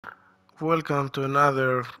Welcome to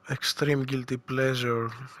another Extreme Guilty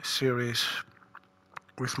Pleasure series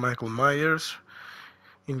with Michael Myers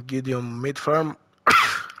in Gideon Meat Farm.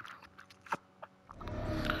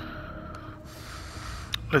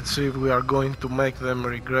 Let's see if we are going to make them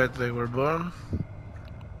regret they were born.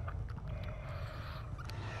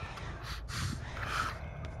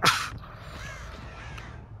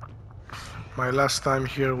 My last time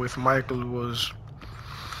here with Michael was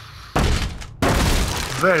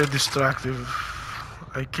very destructive.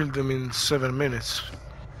 I killed them in 7 minutes.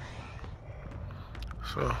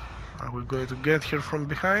 So, are we going to get here from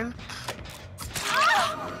behind?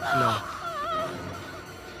 No.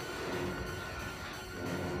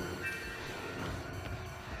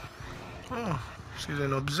 Oh, she's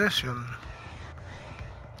an obsession.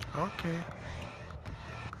 Okay.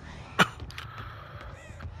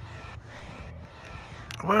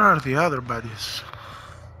 Where are the other buddies?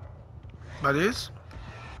 Buddies?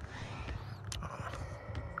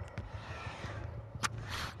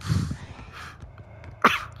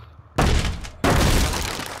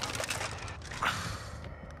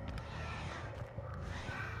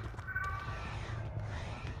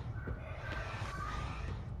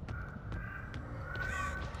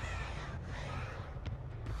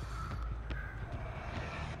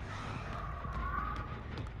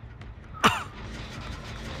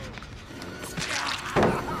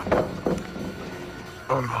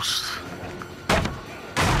 Almost.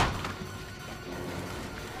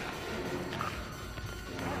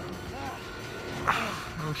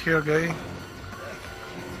 I'm here, guy.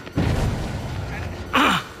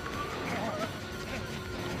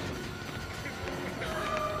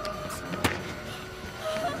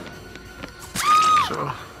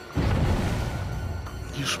 So,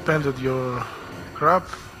 you spended your crap.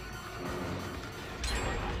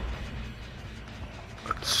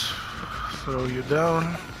 Let's throw you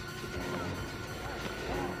down.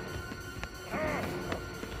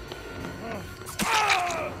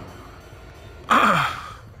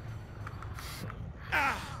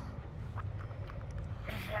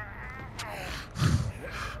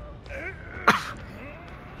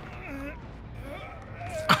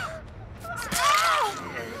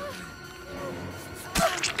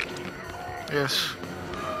 Yes,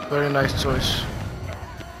 very nice choice.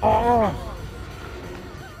 Oh!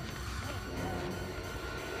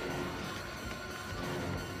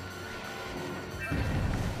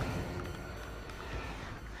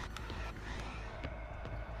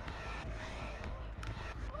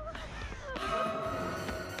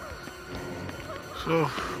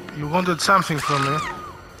 So, you wanted something from me,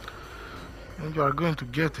 and you are going to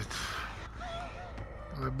get it.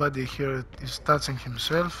 The buddy here is touching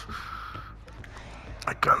himself.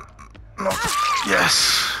 I can... No.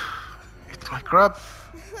 Yes! Eat my crap.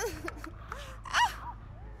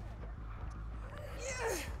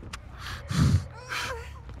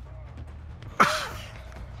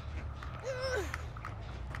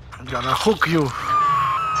 I'm gonna hook you.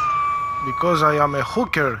 Because I am a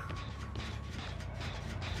hooker.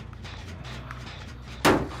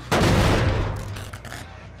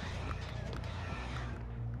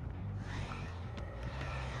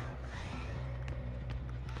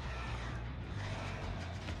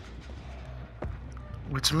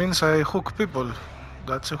 Which means I hook people.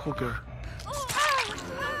 That's a hooker.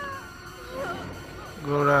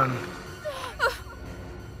 Go run.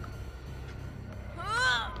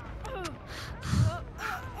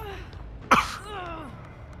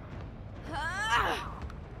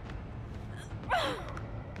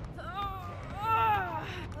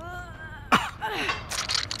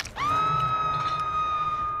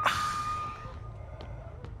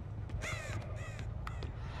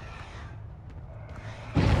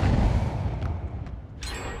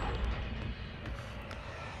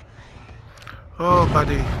 Oh,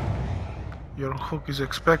 buddy. Your hook is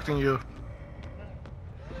expecting you.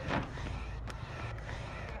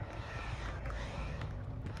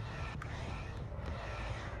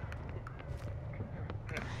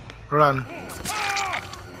 Run.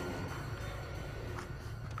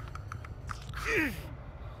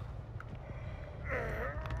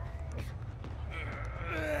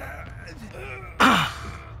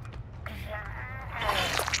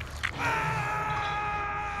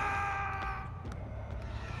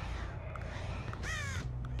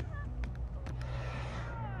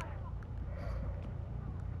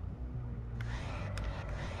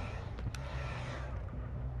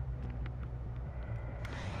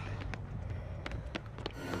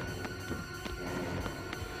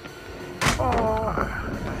 Oh,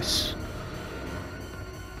 nice.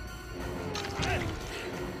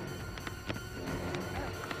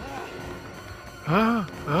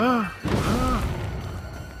 I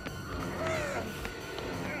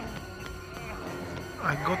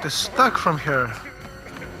got a stack from her.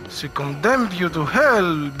 She condemned you to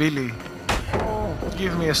hell, Billy.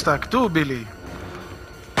 Give me a stack too, Billy.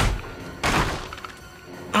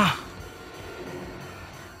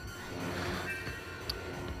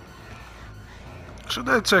 Should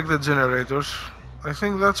I check the generators? I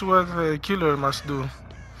think that's what the killer must do.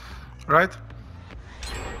 Right?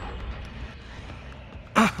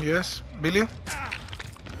 Yes, Billy?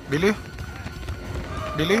 Billy?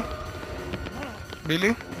 Billy?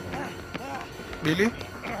 Billy? Billy?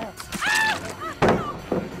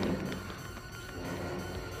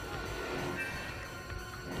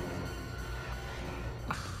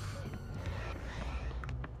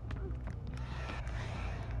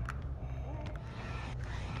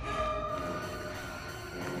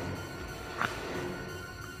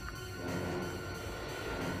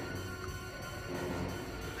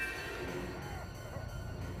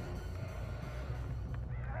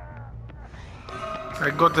 I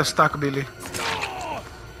got the stack, Billy.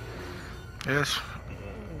 Yes.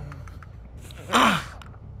 I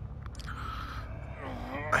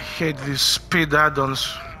hate these speed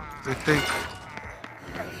add-ons they take.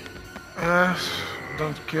 Yes,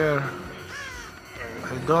 don't care.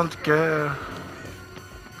 I don't care.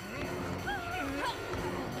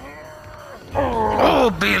 Oh,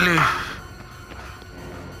 Billy!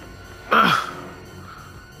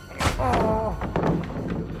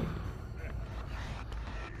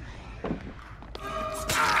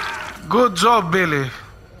 Good job, Billy.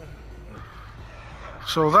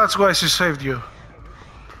 So that's why she saved you.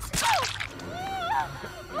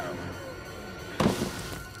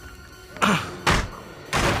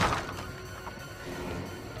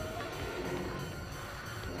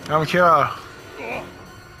 I'm here.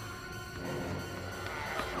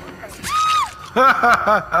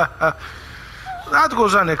 That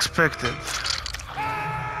was unexpected.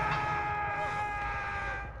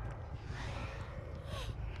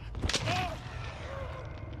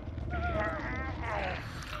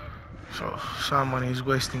 So someone is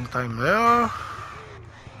wasting time there.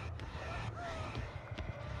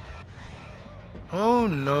 Oh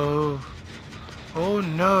no. Oh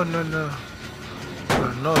no, no, no.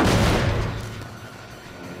 You're not.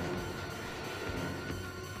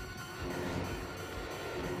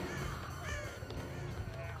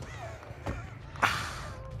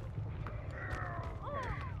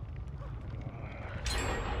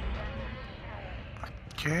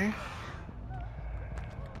 Okay.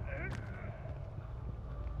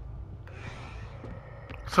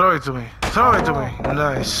 Throw it to me. Throw it to me.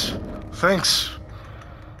 Nice. Thanks.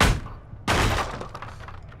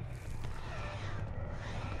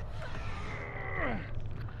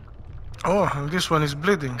 Oh, and this one is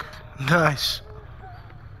bleeding. Nice.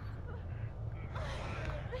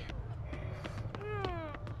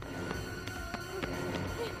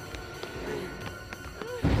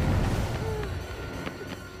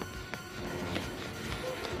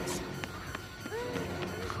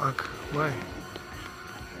 Fuck, why?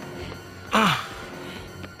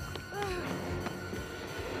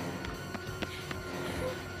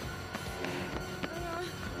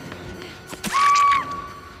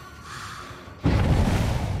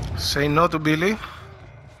 Say no to Billy.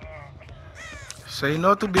 Say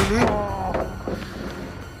no to Billy.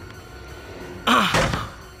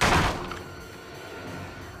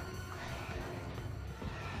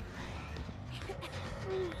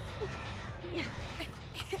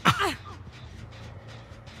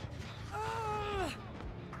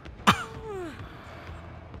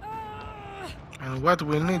 And what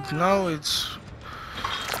we need now is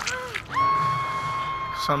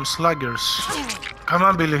some sluggers. Come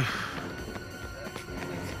on, Billy.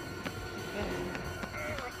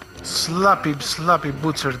 Sloppy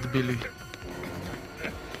butchered Billy.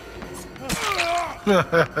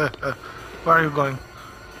 Where are you going?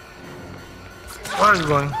 Where are you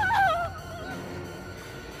going?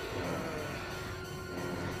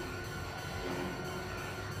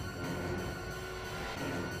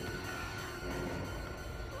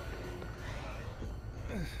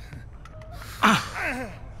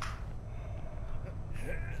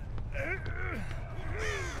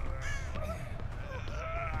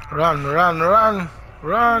 Run, run, run,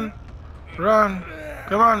 run, run.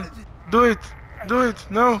 Come on, do it, do it.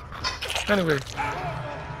 No. Anyway.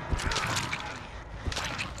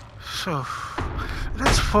 So,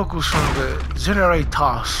 let's focus on the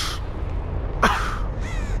generators.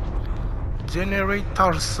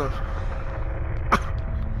 Generators.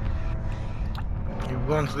 You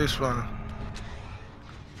want this one.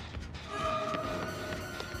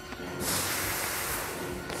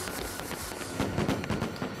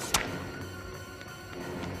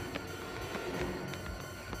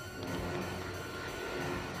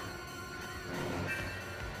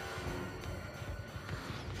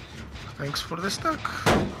 Thanks for the stack.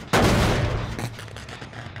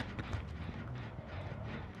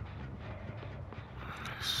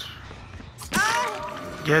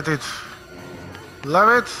 Get it.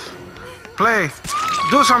 Love it. Play.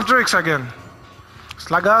 Do some tricks again.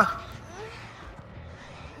 Slugger.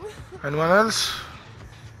 Anyone else?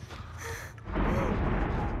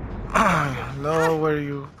 Know where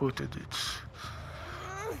you put it.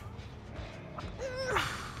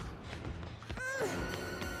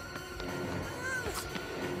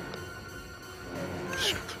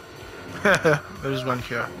 Shit. There's one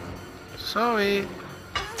here. Sorry.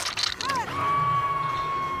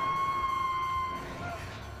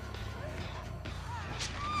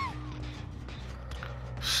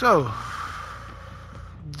 So,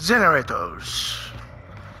 generators.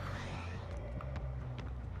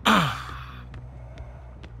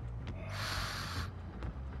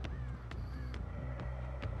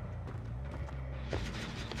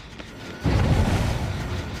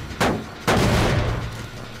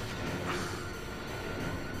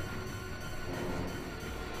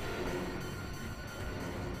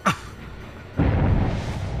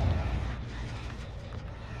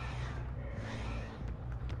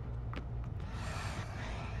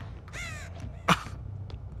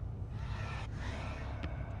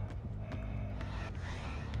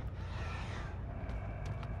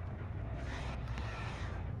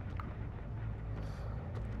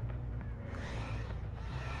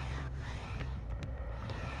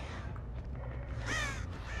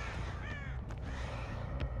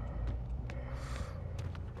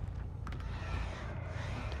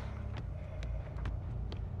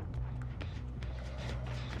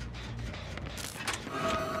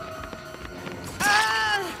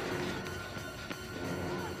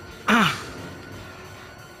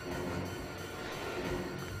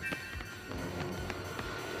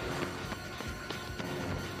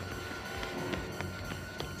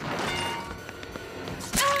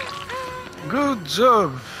 Good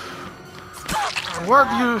job. What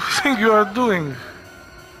do you think you are doing?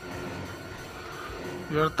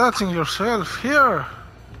 You are touching yourself here.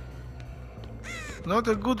 Not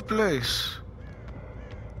a good place.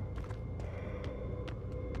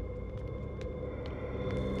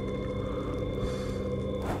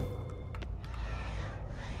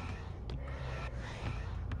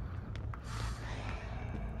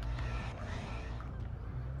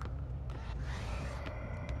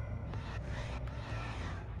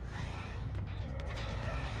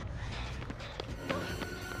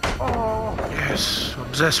 Yes,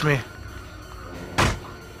 obsess me.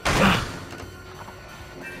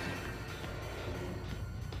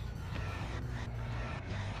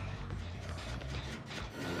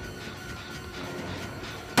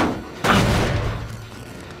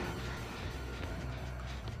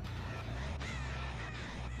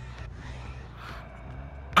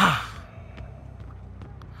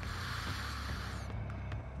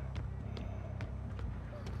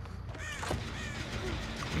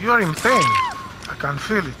 You are in pain. I can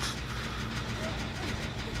feel it.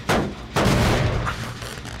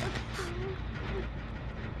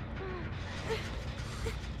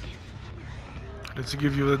 Let's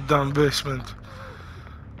give you the damn basement.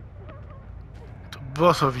 To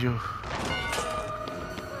both of you.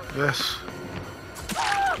 Yes.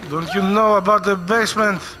 Don't you know about the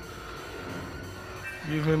basement?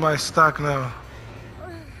 Give me my stack now.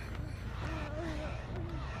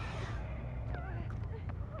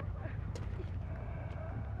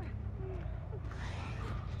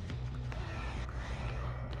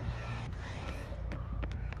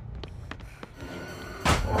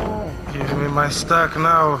 Give me my stack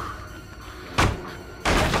now.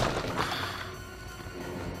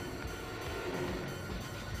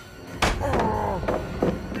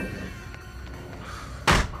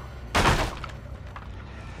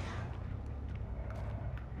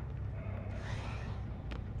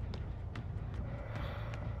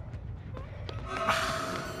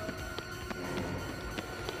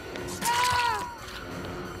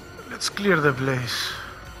 Let's clear the place.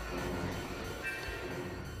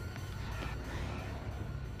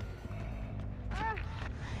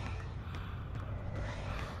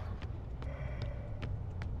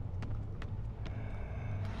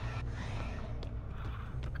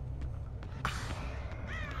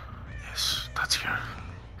 Yes, that's here.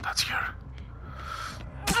 That's here.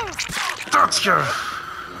 That's here.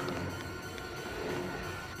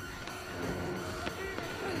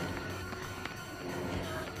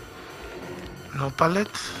 No pallet.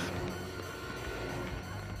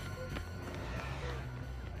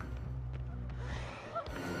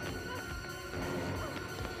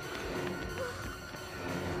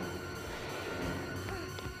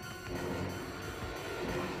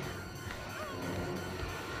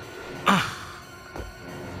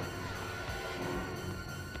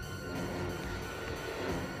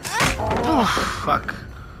 Oof, fuck.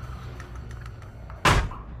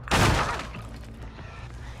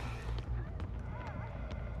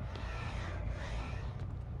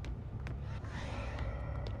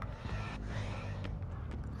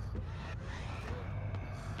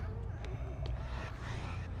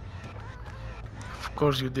 Of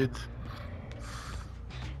course you did.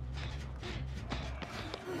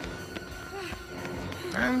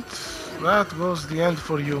 And that was the end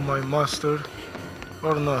for you, my master.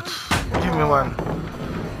 Or not. Give me one.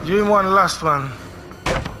 Give me one last one.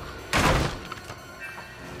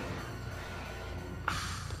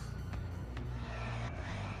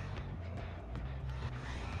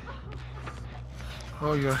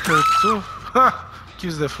 Oh, you're hurt too? Ha!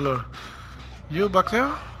 Kiss the floor. You back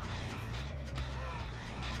there?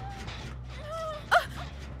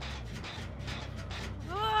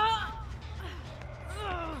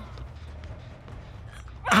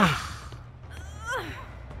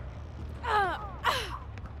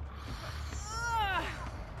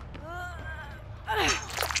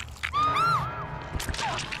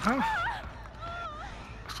 Huh?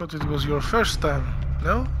 I thought it was your first time,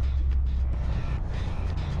 no?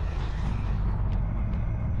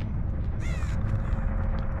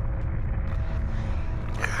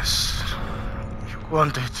 Yes, you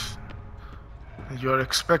want it. And you are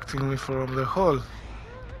expecting me from the hall.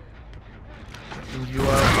 And you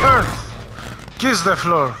are hurt! Kiss the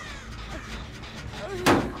floor!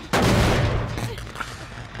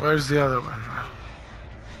 Where's the other one?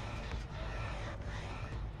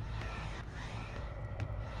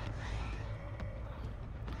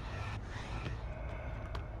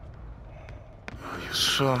 You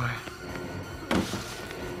saw me.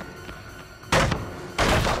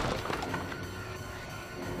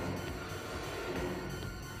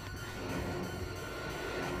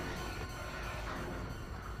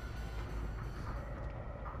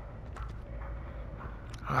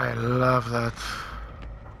 I love that.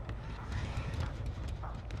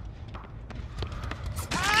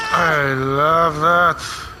 I love that.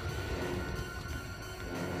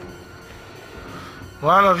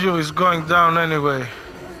 One of you is going down anyway.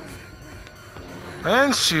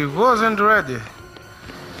 And she wasn't ready.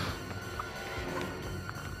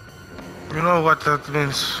 You know what that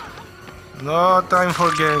means. No time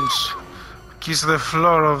for games. Kiss the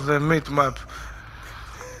floor of the meat map.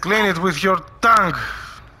 Clean it with your tongue.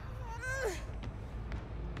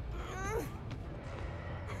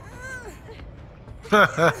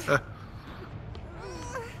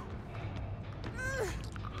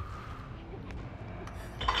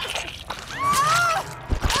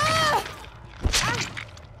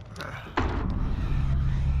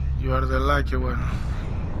 You are the lucky one.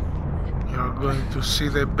 You are going to see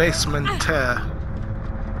the basement tear.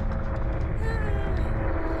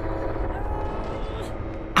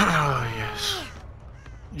 Oh yes.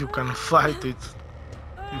 You can fight it.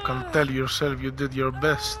 You can tell yourself you did your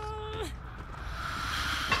best.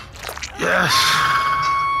 Yes.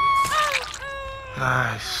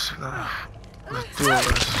 Nice. The two of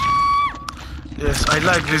us. Yes, I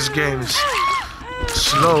like these games.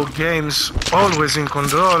 Slow games, always in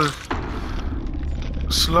control.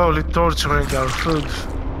 Slowly torturing our food.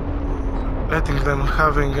 Letting them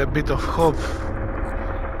having a bit of hope.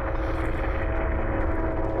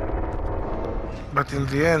 But in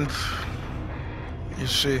the end, you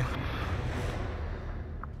see,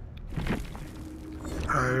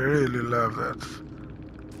 I really love that.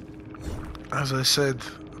 As I said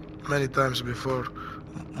many times before,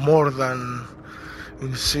 more than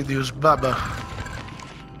Insidious Baba.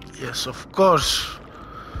 Yes, of course,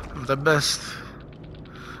 I'm the best.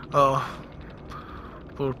 Oh,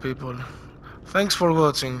 poor people. Thanks for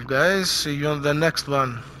watching, guys. See you on the next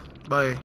one. Bye.